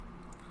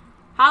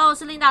Hello， 我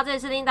是 Linda， 这里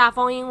是 Linda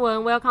风英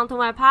文 ，Welcome to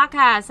my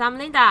podcast， I'm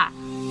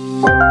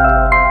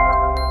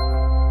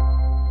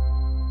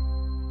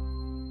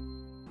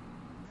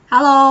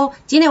Linda。Hello，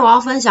 今天我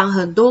要分享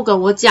很多个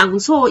我讲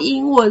错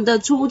英文的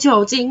出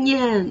糗经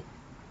验，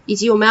以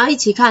及我们要一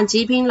起看《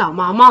极品老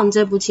妈》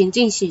这部情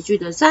境喜剧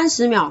的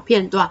30秒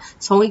片段，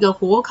从一个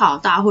火烤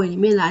大会里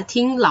面来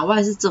听老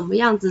外是怎么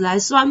样子来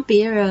酸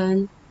别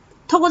人。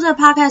透过这个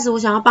podcast， 我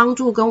想要帮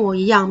助跟我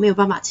一样没有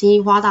办法轻易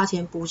花大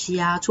钱补习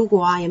啊、出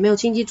国啊，也没有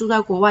亲戚住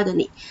在国外的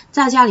你，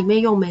在家里面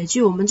用美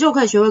剧，我们就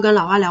可以学会跟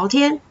老外聊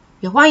天。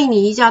也欢迎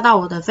你移驾到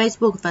我的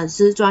Facebook 粉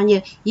丝专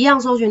页，一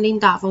样搜寻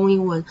Linda 风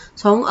英文。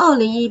从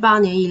2018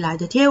年以来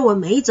的贴文，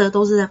每一则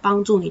都是在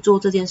帮助你做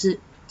这件事。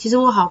其实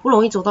我好不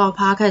容易走到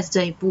podcast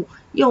这一步，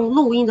用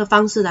录音的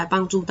方式来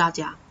帮助大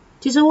家。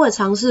其实我也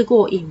尝试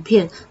过影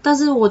片，但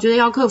是我觉得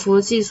要克服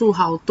的技术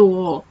好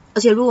多哦。而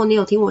且如果你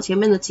有听我前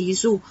面的集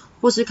数，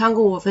或是看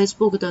过我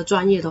Facebook 的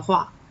专页的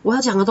话，我要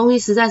讲的东西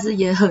实在是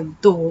也很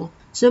多。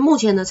所以目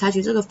前呢，采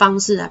取这个方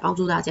式来帮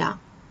助大家。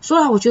说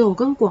来我觉得我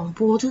跟广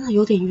播真的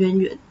有点渊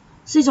源，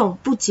是一种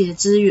不解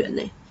之缘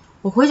耶。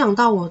我回想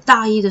到我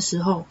大一的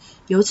时候，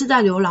有一次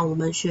在浏览我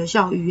们学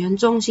校语言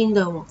中心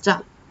的网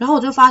站，然后我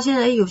就发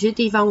现有些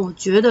地方我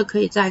觉得可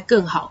以再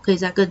更好，可以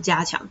再更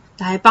加强，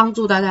来帮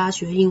助大家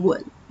学英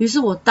文。于是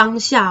我当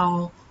下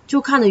就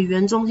看了语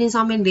言中心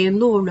上面联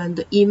络人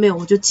的 email，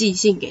 我就寄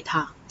信给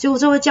他。结果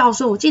这位教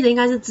授，我记得应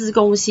该是资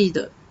工系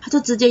的，他就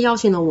直接邀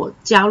请了我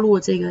加入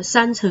这个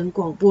3层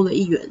广播的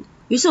一员。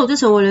于是我就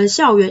成为了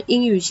校园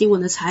英语新闻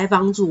的采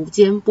访组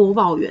兼播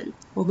报员。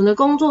我们的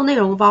工作内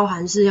容包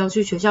含是要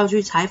去学校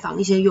去采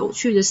访一些有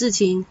趣的事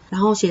情，然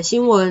后写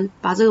新闻，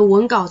把这个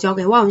文稿交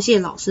给外文系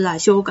的老师来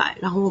修改，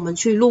然后我们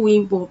去录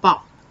音播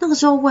报。那个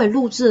时候我也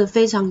录制了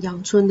非常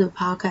阳春的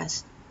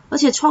podcast， 而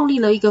且创立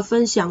了一个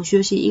分享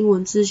学习英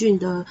文资讯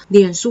的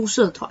脸书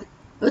社团。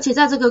而且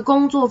在这个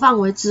工作范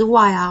围之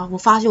外啊，我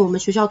发现我们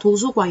学校图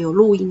书馆有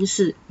录音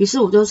室，于是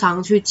我就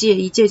常去借，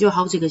一借就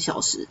好几个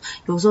小时，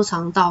有时候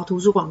常到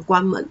图书馆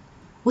关门。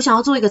我想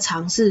要做一个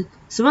尝试，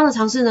什么样的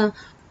尝试呢？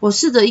我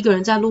试着一个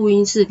人在录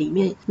音室里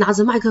面拿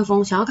着麦克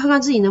风，想要看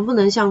看自己能不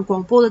能像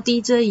广播的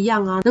DJ 一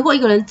样啊，能够一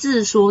个人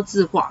自说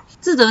自话，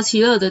自得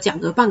其乐的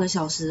讲个半个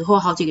小时或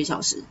好几个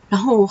小时。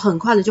然后我很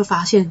快的就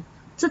发现，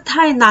这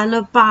太难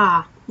了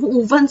吧，我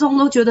5分钟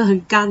都觉得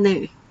很干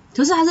耶。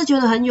可是还是觉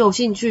得很有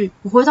兴趣。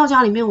我回到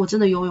家里面，我真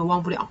的永远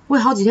忘不了。我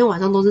有好几天晚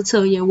上都是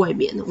彻夜未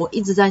眠的，我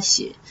一直在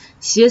写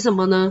什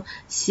么呢？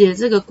写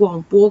这个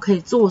广播可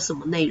以做什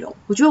么内容？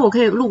我觉得我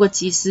可以录个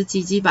几十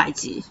集、几百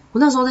集。我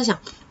那时候在想，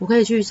我可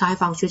以去采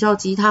访学校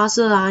吉他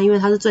社啊，因为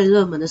它是最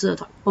热门的社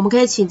团。我们可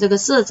以请这个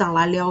社长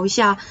来聊一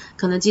下，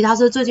可能吉他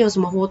社最近有什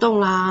么活动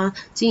啦，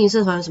经营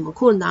社团有什么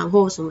困难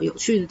或什么有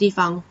趣的地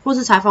方，或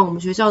是采访我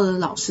们学校的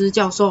老师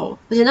教授。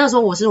而且那个时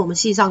候我是我们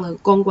系上的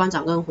公关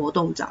长跟活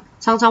动长，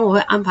常常我会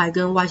安排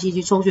跟外系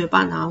去抽学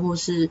办啊，或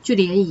是去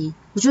联谊。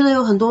我觉得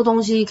有很多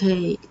东西可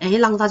以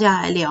让大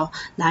家来聊，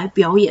来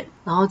表演，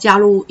然后加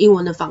入英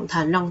文的访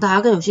谈，让大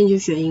家更有兴趣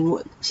学英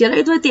文。写了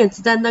一堆点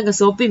子，但那个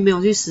时候并没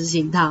有去实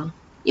行它，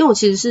因为我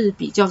其实是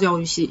比较教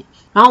育系，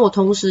然后我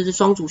同时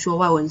双主修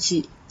外文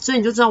系，所以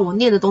你就知道我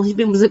念的东西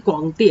并不是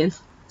广电，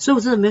所以我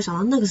真的没有想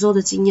到那个时候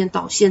的经验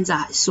到现在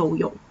还受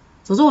用。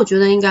总之我觉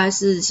得应该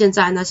是现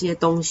在那些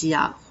东西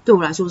啊，对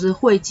我来说是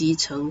汇集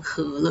成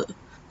河了。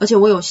而且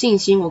我有信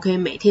心，我可以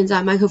每天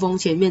在麦克风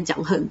前面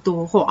讲很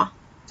多话。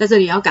在这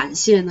里要感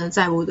谢呢，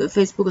在我的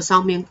Facebook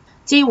上面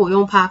建议我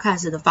用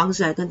Podcast 的方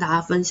式来跟大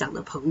家分享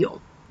的朋友。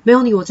没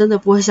有你，我真的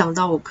不会想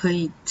到我可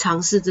以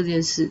尝试这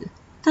件事。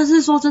但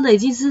是说真的，已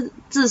经是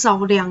至少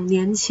2-3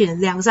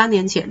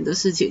年前的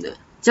事情了。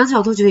讲起来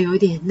我都觉得有一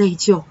点内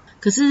疚。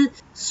可是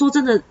说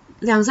真的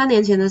，2-3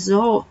年前的时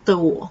候的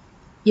我，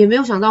也没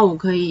有想到我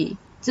可以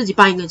自己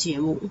办一个节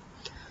目。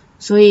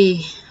所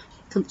以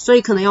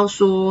可能要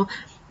说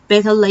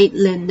Better late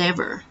than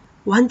never，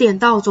 晚点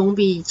到总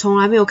比从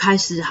来没有开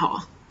始好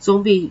啊，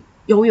总比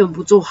永远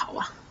不做好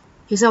啊，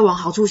也是要往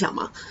好处想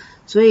嘛。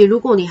所以如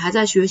果你还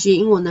在学习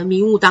英文的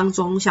迷雾当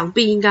中，想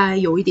必应该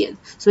有一点，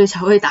所以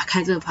才会打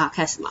开这个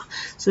podcast 嘛。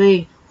所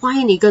以欢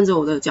迎你跟着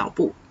我的脚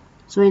步。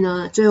所以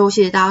呢，最后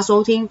谢谢大家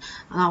收听，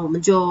那我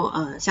们就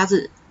下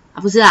次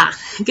不是啦，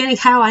跟你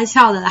开玩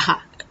笑的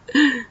啦。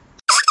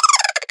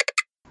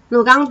那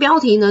我刚刚标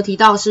题呢提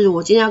到是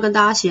我今天要跟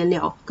大家闲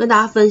聊，跟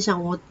大家分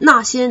享我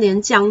那些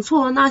年讲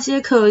错了那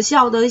些可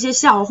笑的一些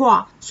笑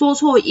话，说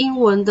错英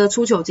文的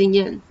出糗经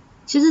验。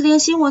其实连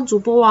新闻主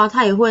播啊，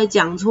他也会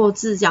讲错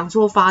字、讲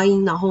错发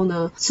音，然后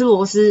呢吃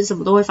螺丝，什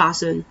么都会发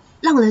生，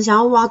让人想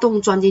要挖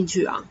洞钻进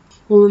去啊。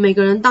我们每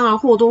个人当然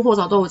或多或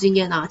少都有经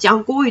验啊，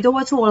讲国语都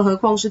会错了，何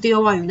况是第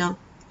二外语呢？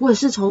我也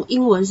是从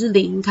英文是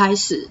0开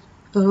始，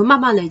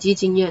慢慢累积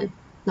经验，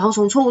然后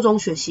从错误中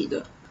学习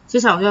的。接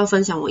下来我就要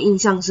分享我印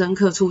象深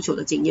刻出糗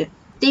的经验。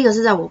第一个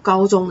是在我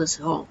高中的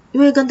时候，因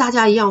为跟大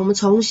家一样，我们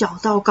从小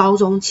到高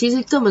中其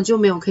实根本就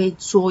没有可以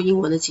说英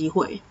文的机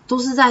会，都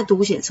是在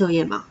读写测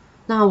验嘛。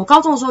那我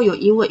高中的时候有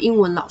一位英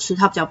文老师，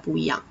他比较不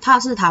一样，他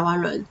是台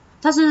湾人，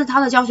但是他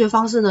的教学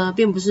方式呢，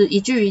并不是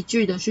一句一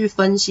句的去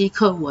分析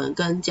课文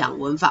跟讲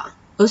文法，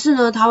而是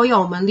呢他会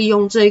要我们利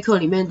用这一课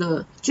里面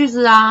的句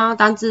子啊、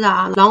单字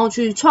啊，然后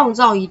去创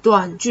造一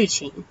段剧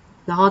情，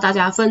然后大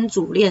家分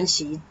组练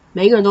习，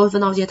每一个人都会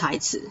分到一些台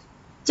词，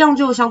这样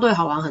就相对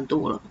好玩很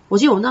多了。我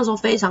记得我那时候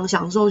非常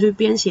享受去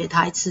编写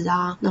台词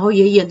啊，然后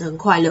也演得很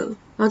快乐。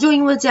然后就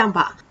因为这样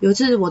吧，有一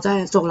次我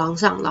在走廊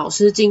上，老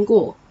师经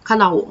过看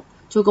到我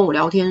就跟我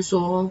聊天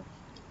说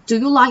Do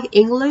you like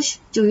English?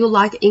 Do you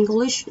like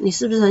English? 你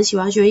是不是很喜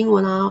欢学英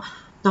文啊？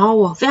然后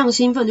我非常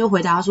兴奋就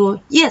回答说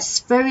Yes,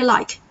 very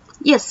like.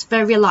 Yes,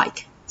 very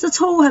like. 这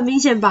错误很明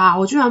显吧，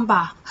我居然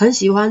把很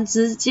喜欢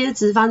直接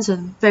直翻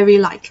成 very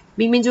like，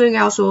 明明就应该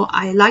要说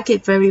I like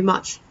it very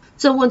much。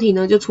 这问题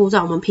呢就出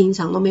在我们平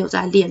常都没有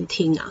在练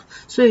听啊，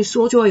所以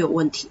说就会有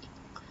问题。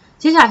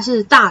接下来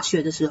是大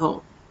学的时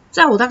候，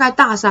在我大概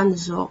大3的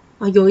时候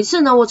有一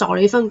次呢，我找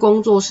了一份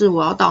工作是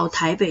我要到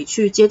台北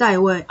去接待一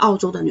位澳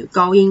洲的女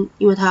高音，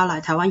因为她要来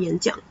台湾演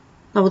讲。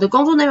那我的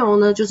工作内容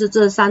呢，就是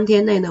这3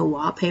天内呢，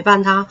我要陪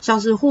伴她，像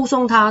是护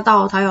送她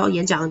到她要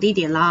演讲的地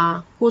点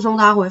啦，护送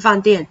她回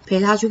饭店，陪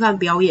她去看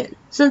表演，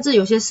甚至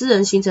有些私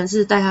人行程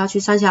是带她去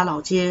三峡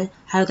老街，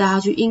还有带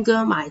她去莺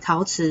歌买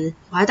陶瓷，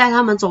我还带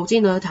他们走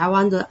进了台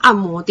湾的按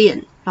摩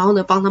店，然后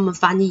呢帮他们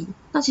翻译。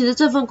那其实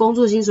这份工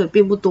作薪水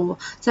并不多，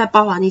再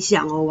包含你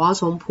想我要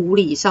从埔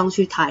里上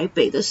去台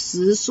北的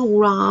食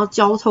宿啦、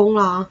交通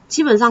啦，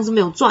基本上是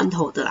没有赚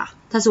头的啦。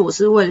但是我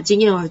是为了经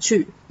验而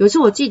去。有一次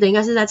我记得应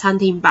该是在餐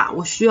厅吧，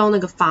我需要那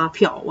个发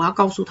票，我要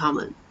告诉他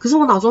们，可是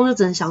我脑中就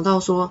只能想到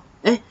说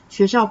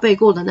学校背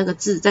过的那个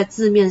字在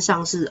字面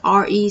上是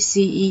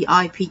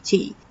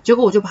RECEIPT， 结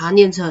果我就把它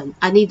念成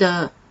I need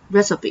a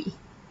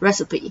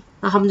recipe，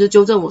 那他们就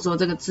纠正我说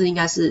这个字应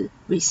该是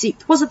receipt，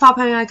 或是发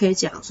票应该可以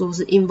讲说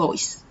是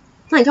invoice。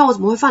 那你看我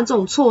怎么会犯这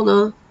种错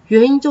呢？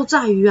原因就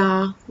在于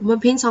我们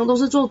平常都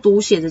是做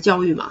读写的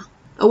教育嘛，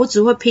而我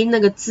只会拼那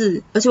个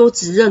字，而且我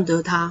只认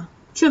得它，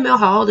却没有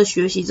好好的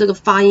学习这个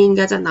发音应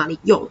该在哪里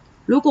用。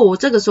如果我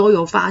这个时候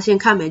有发现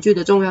看美剧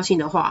的重要性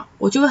的话，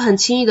我就会很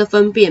轻易的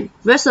分辨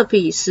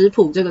recipe 食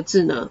谱这个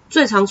字呢，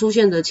最常出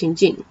现的情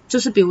境就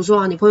是比如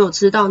说你朋友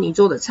吃到你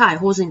做的菜，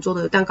或是你做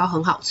的蛋糕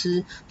很好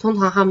吃，通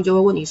常他们就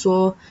会问你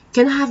说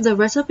Can I have the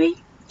recipe?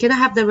 Can I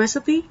have the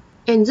recipe?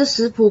 你这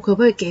食谱可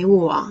不可以给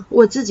我啊？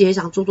我自己也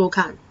想做做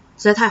看，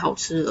实在太好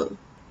吃了，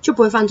就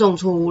不会犯这种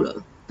错误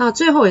了。那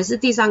最后也是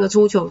第3个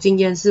出糗经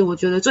验，是我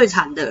觉得最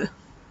惨的，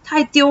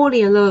太丢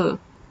脸了。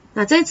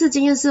那这次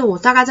经验是我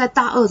大概在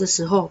大2的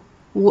时候，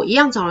我一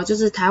样找了就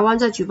是台湾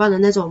在举办的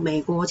那种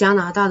美国、加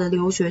拿大的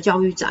留学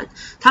教育展，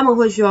他们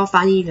会需要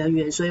翻译人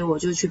员，所以我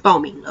就去报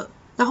名了。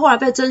那后来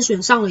被甄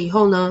选上了以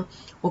后呢，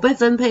我被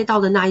分配到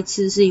的那一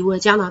次是一位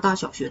加拿大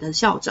小学的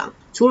校长，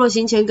除了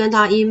行前跟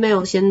他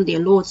email 先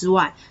联络之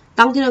外，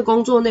当天的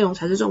工作内容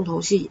才是重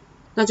头戏，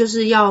那就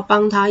是要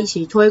帮他一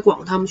起推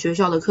广他们学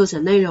校的课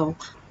程内容，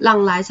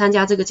让来参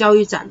加这个教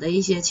育展的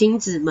一些亲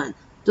子们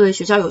对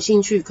学校有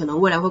兴趣，可能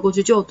未来会过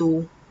去就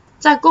读。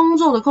在工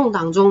作的空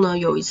档中呢，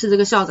有一次这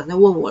个校长在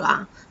问我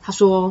啦，他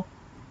说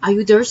Are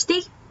you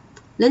thirsty?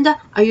 Linda,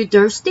 are you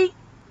thirsty?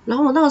 然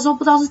后我那个时候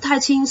不知道是太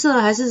青涩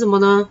还是什么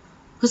呢，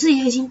可是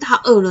也已经大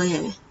2了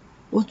耶，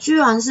我居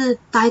然是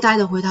呆呆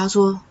的回答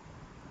说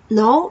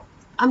No,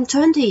 I'm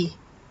 20.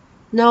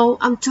 No,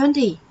 I'm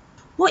 20.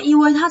 我以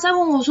为他在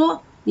问我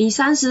说你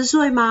30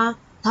岁吗？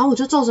然后我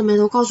就皱着眉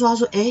头告诉他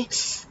说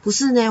不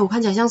是呢，我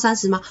看起来像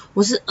30吗？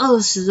我是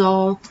20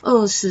哦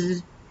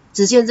，20。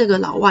只见这个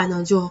老外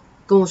呢就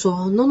跟我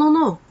说 No no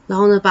no， 然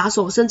后呢把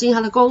手伸进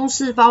他的公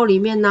事包里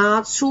面，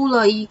拿出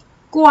了一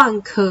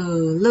罐可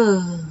乐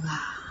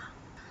啊。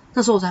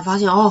那时候我才发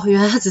现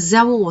原来他只是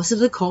在问我是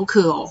不是口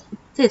渴哦，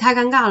这也太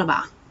尴尬了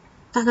吧。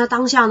但他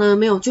当下呢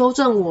没有纠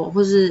正我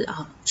或是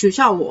取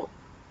笑我，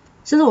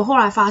甚至我后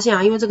来发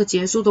现因为这个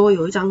结束都会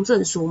有一张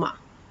证书嘛，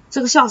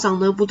这个校长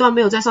呢不断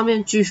没有在上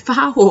面举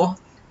发我，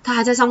他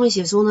还在上面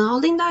写说呢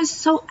Linda is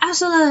so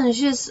excellent,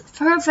 she's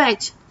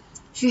perfect,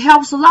 she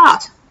helps a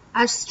lot,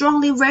 I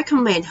strongly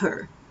recommend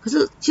her。 可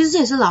是其实这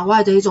也是老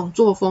外的一种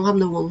作风，他们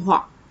的文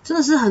化真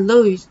的是很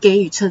乐于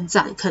给予称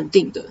赞肯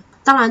定的。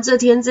当然这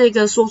天这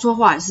个说错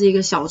话也是一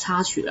个小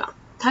插曲啦，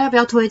他要不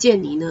要推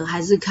荐你呢，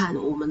还是看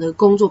我们的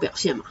工作表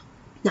现嘛。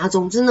那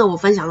总之呢，我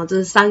分享的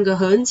这3个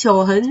很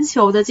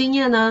糗的经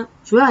验呢，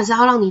主要也是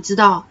要让你知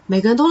道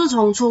每个人都是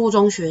从错误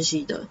中学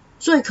习的。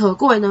最可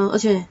贵呢，而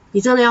且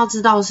你真的要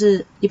知道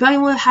是，你不要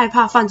因为害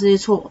怕犯这些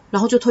错，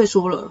然后就退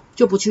缩了，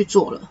就不去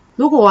做了。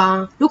如果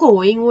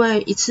我因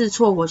为一次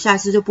错，我下一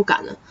次就不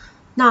敢了，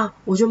那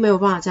我就没有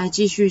办法再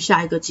继续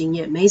下一个经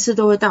验，每一次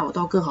都会带我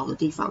到更好的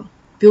地方。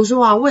比如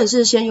说我也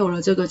是先有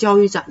了这个教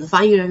育展的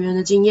翻译人员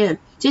的经验，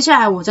接下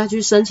来我再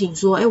去申请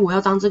说我要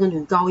当这个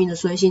女高音的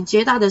随行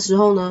接待的时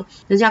候呢，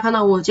人家看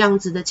到我这样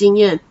子的经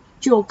验，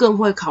就更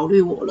会考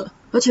虑我了。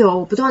而且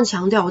我不断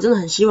强调，我真的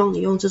很希望你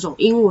用这种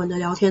英文的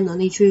聊天能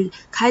力去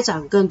开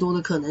展更多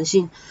的可能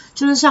性。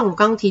就是像我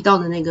刚刚提到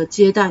的那个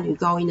接待女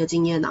高音的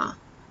经验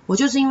我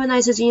就是因为那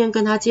一次经验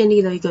跟她建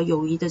立了一个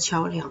友谊的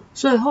桥梁，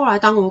所以后来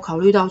当我考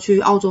虑到去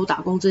澳洲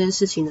打工这件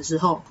事情的时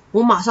候，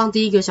我马上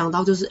第一个想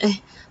到就是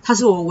他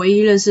是我唯一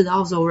认识的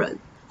澳洲人，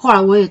后来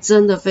我也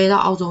真的飞到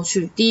澳洲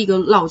去，第一个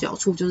落脚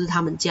处就是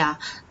他们家。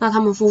那他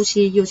们夫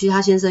妻，尤其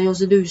他先生又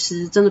是律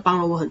师，真的帮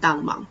了我很大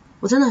的忙。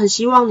我真的很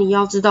希望你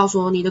要知道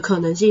说，你的可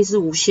能性是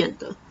无限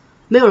的，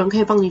没有人可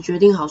以帮你决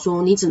定好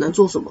说你只能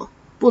做什么，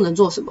不能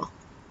做什么。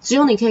只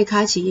有你可以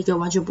开启一个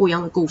完全不一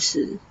样的故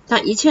事，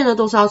但一切呢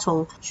都是要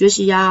从学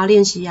习啊、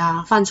练习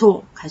啊、犯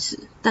错开始，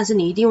但是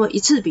你一定会一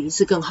次比一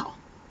次更好。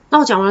那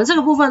我讲完了这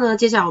个部分呢，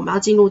接下来我们要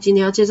进入今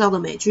天要介绍的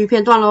美剧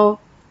片段咯。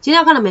今天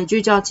要看的美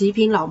剧叫《极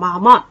品老妈》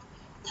Mom，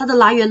它的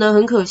来源呢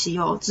很可惜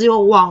哦，只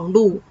有网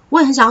路。我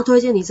也很想要推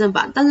荐你正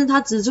版，但是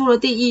它只出了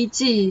第1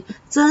季，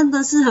真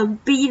的是很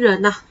逼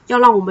人啊，要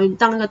让我们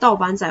当那个盗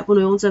版仔不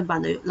能用正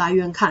版的来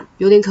源看，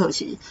有点可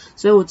惜。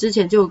所以我之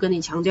前就有跟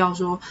你强调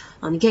说，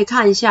你可以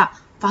看一下，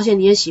发现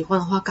你也喜欢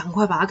的话，赶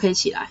快把它 K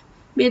起来，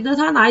免得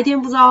它哪一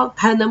天不知道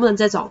还能不能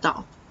再找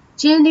到。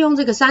今天利用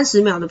这个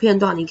30秒的片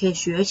段，你可以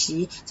学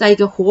习在一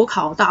个火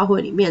烤大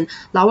会里面，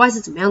老外是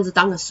怎么样子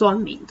当个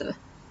酸民的。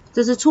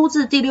这是出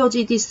自第6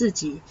季第4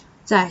集，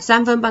在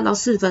3分半到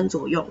4分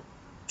左右。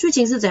剧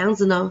情是怎样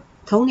子呢？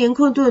童年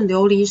困顿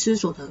流离失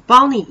所的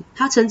Bonnie，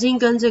 他曾经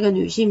跟这个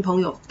女性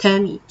朋友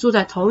Tammy 住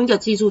在同一个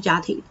寄宿家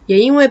庭，也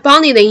因为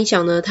Bonnie 的影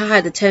响呢，他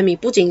害得 Tammy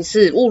不仅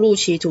是误入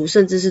歧途，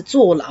甚至是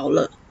坐牢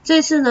了。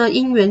这次呢，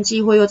因缘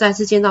际会又再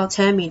次见到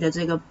Tammy 的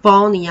这个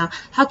Bonnie 啊，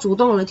他主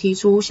动的提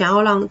出想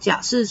要让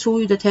假释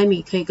出狱的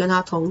Tammy 可以跟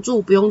他同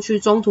住，不用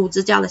去中途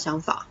之家的想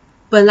法。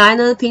本来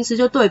呢，平时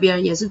就对别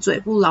人也是嘴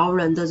不饶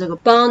人的这个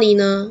Bonnie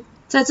呢，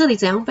在这里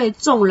怎样被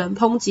众人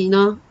抨击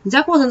呢？你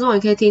在过程中也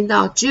可以听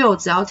到 Jill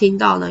只要听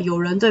到呢有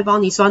人对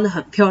Bonnie 酸得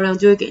很漂亮，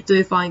就会给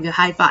对方一个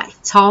high five，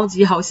 超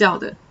级好笑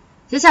的。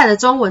接下来的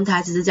中文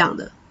台词是这样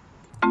的。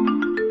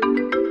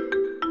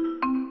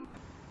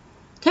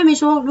Tammy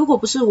说，如果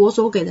不是我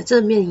所给的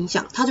正面影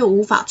响，他就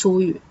无法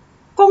出狱。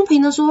公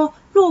平的说，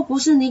若不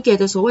是你给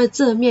的所谓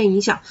正面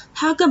影响，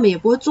他根本也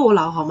不会坐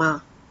牢，好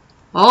吗？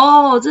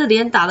哦，这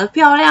脸打得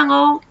漂亮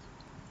哦。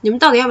你们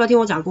到底要不要听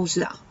我讲故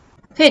事啊？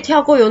可以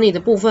跳过有你的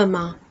部分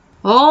吗？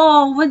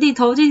哦，温迪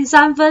投进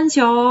3分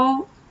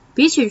球。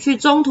比起去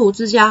中途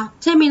之家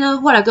 ，Tammy 呢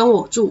会来跟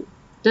我住。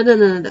等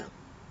等，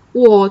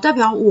我代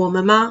表我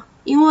们吗？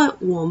因为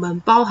我们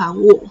包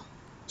含我。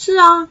是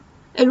啊，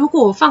如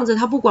果我放着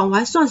他不管，我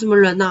还算什么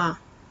人啊？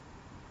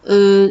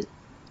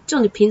就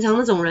你平常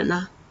那种人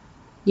啊。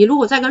你如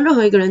果再跟任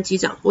何一个人击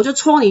掌，我就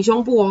戳你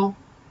胸部哦。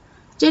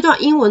这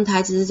段英文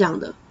台词是这样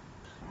的。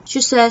She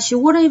said she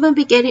wouldn't even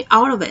be getting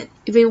out of it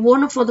if it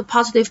weren't for the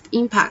positive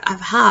impact I've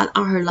had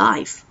on her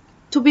life.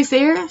 To be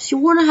fair, she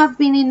wouldn't have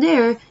been in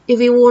there if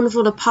it weren't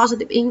for the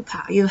positive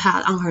impact you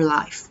had on her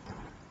life.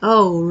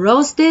 Oh,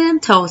 roasted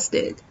and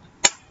toasted.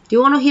 Do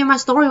you want to hear my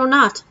story or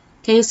not?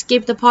 Can you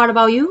skip the part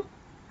about you?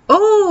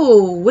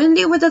 Oh,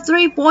 Wendy with a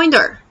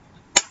 3-pointer.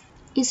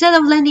 Instead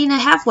of landing in a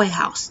halfway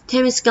house,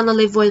 Tammy's gonna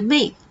live with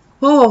me.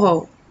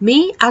 Whoa,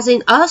 me as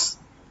in us?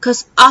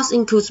 'Cause us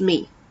includes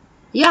me.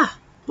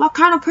 Yeah.What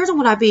kind of person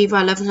would I be if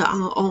I left her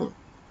on her own?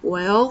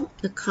 Well,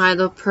 the kind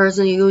of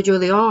person you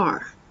usually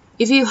are.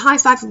 If you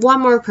high-five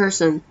one more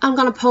person, I'm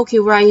gonna poke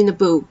you right in the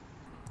boob.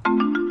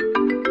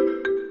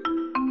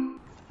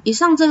 以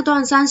上这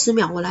段30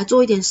秒，我来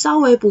做一点稍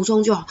微补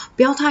充就好，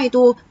不要太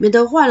多，免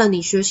得坏了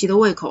你学习的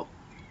胃口。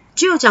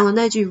只有讲的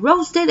那句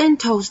roasted and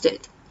toasted,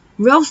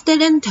 roasted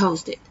and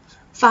toasted，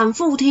 反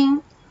复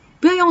听，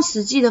不要用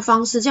死记的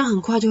方式，这样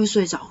很快就会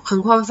睡着，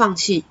很快会放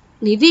弃。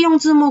你利用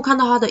字幕看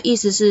到它的意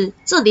思是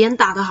这脸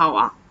打得好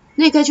啊，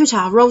你也可以去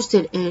查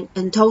roasted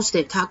and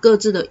toasted 它各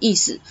自的意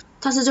思，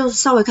但是就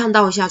稍微看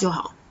到一下就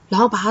好，然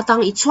后把它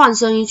当一串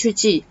声音去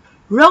记。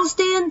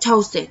roasted and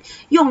toasted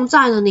用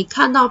在了你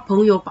看到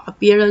朋友把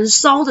别人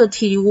烧得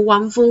体无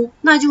完肤，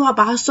那句话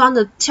把它酸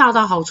得恰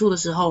到好处的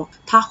时候，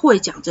他会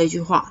讲这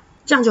句话，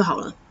这样就好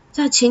了。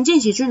在情境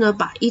喜剧呢，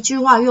把一句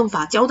话用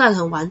法交代得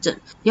很完整，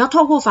你要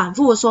透过反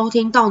复的收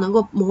听到能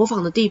够模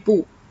仿的地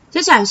步。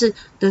接下来是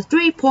the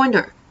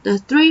 3-pointer。The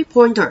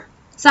 3-pointer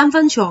 3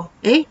分球，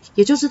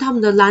也就是他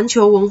们的篮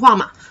球文化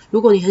嘛。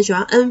如果你很喜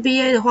欢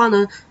NBA 的话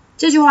呢，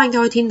这句话应该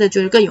会听得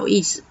觉得更有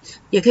意思，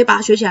也可以把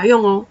它学起来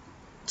用哦。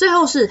最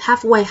后是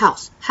halfway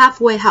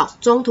house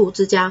中途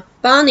之家。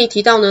巴尼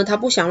提到呢，他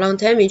不想让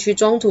Tammy 去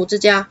中途之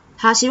家，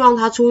他希望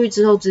他出狱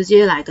之后直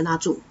接来跟他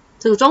住。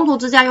这个中途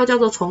之家又叫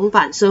做重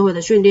返社会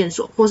的训练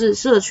所，或是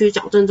社区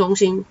矫正中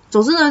心。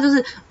总之呢，就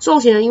是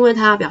受刑人因为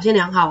他表现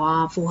良好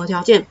啊，符合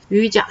条件，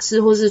予以假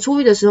释或是出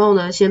狱的时候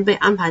呢，先被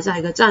安排在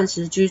一个暂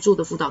时居住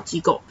的辅导机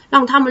构，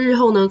让他们日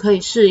后呢可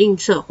以适应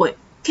社会。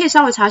可以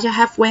稍微查一下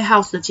halfway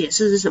house 的解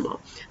释是什么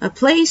 ？A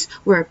place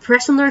where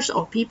prisoners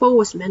or people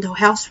with mental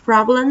health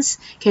problems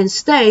can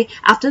stay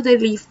after they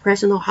leave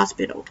personal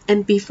hospital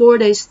and before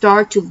they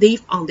start to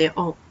live on their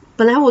own。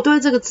本来我对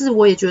这个字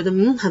我也觉得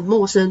很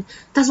陌生，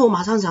但是我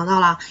马上想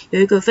到啦，有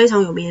一个非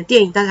常有名的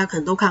电影，大家可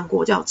能都看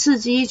过，叫《刺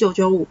激1995》。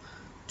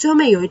最后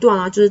面有一段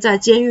啊，就是在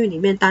监狱里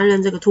面担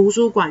任这个图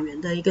书馆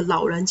员的一个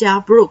老人家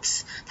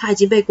Brooks， 他已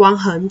经被关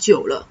很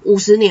久了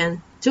，50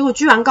年，结果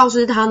居然告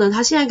知他呢，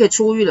他现在可以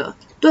出狱了，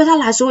对他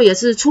来说也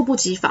是猝不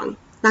及防，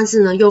但是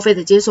呢又非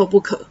得接受不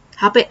可。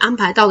他被安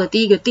排到的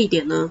第一个地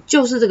点呢，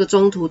就是这个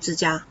中途之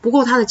家。不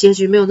过他的结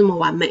局没有那么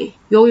完美，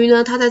由于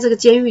呢他在这个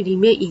监狱里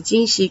面已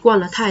经习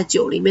惯了太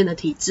久里面的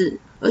体制，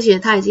而且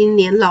他已经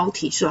年老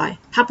体衰，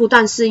他不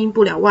但适应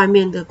不了外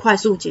面的快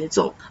速节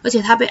奏，而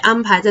且他被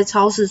安排在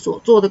超市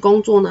所做的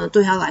工作呢，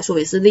对他来说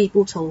也是力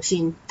不从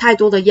心。太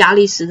多的压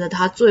力使得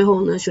他最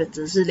后呢选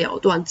择是了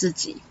断自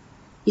己。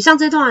以上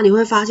这段你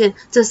会发现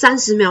这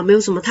30秒没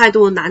有什么太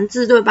多的难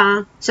字，对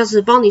吧？像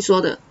是邦尼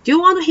说的 Do you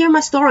want to hear my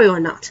story or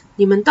not？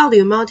 你们到底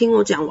有没有听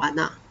我讲完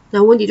啊？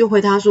那温迪就回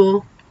他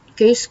说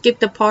Can you skip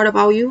the part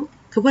about you？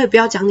 可不可以不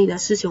要讲你的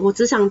事情，我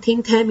只想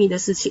听 Tammy 的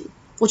事情。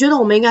我觉得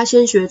我们应该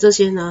先学这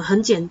些呢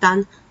很简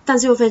单但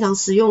是又非常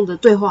实用的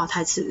对话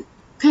台词，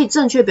可以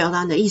正确表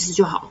达你的意思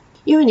就好。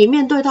因为你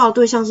面对到的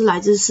对象是来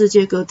自世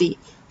界各地，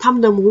他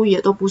们的母语也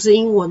都不是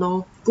英文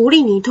哦。鼓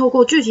励你透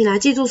过剧情来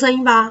记住声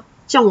音吧。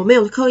像我没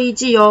有刻意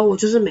记哦，我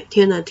就是每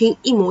天呢听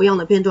一模一样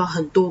的片段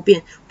很多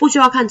遍，不需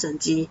要看整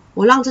集。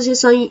我让这些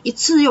声音一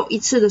次又一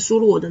次的输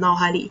入我的脑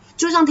海里，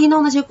就像听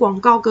到那些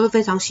广告歌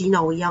非常洗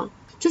脑一样。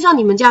就像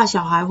你们家的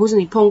小孩或是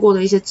你碰过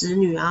的一些侄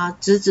女啊、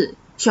侄子，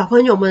小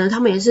朋友们呢，他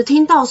们也是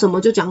听到什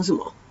么就讲什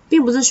么，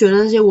并不是学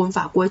了那些文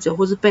法规则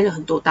或是背了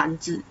很多单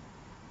字。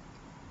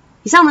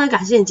以上呢，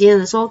感谢你今天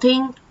的收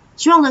听，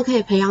希望呢可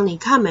以培养你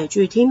看美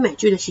剧、听美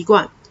剧的习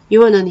惯。因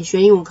为呢，你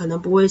学英文可能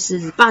不会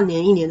是半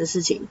年、1年的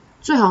事情，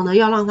最好呢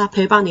要让它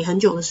陪伴你很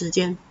久的时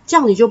间，这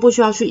样你就不需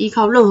要去依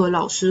靠任何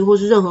老师或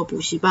是任何补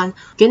习班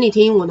给你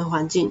听英文的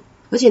环境，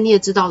而且你也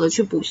知道的，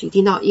去补习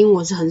听到英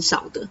文是很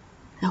少的。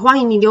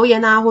欢迎你留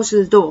言啊，或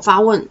是对我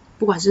发问，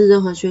不管是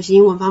任何学习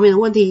英文方面的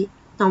问题。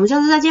那我们下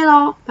次再见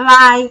咯，拜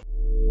拜。